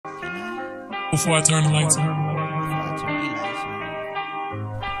Before I turn the lights on.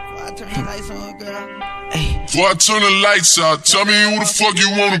 Before I turn the lights out, tell me who the fuck you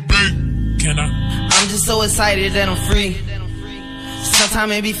wanna be. Can I? I'm just so excited that I'm free.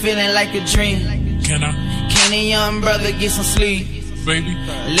 Sometimes it be feeling like a dream. Can I? Can a young brother get some sleep? Baby?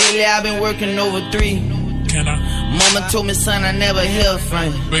 Lately I've been working over 3. Can I? Mama told me, son, I never hear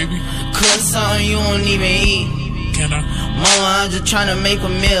from you. Baby? Cook something you don't even eat. Can I? Mama, I'm just trying to make a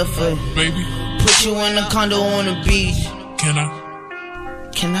meal for you. Baby? Put you in a condo on the beach. Can I?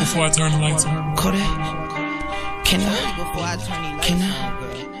 Can I? Before I turn the lights on. Kodak? Can I? Can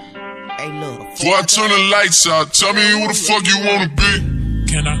I? Hey, look. Before I turn the lights out, tell me who the fuck you wanna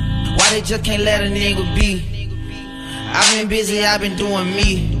be. Can I? Why they just can't let a nigga be? I've been busy, I've been doing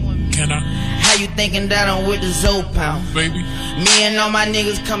me. Can I? How you thinking that I'm with the Zoe pound? Baby? Me and all my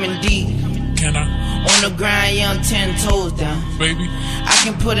niggas coming deep. Can I? On the grind, yeah, I'm 10 toes down. Baby? I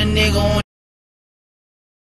can put a nigga on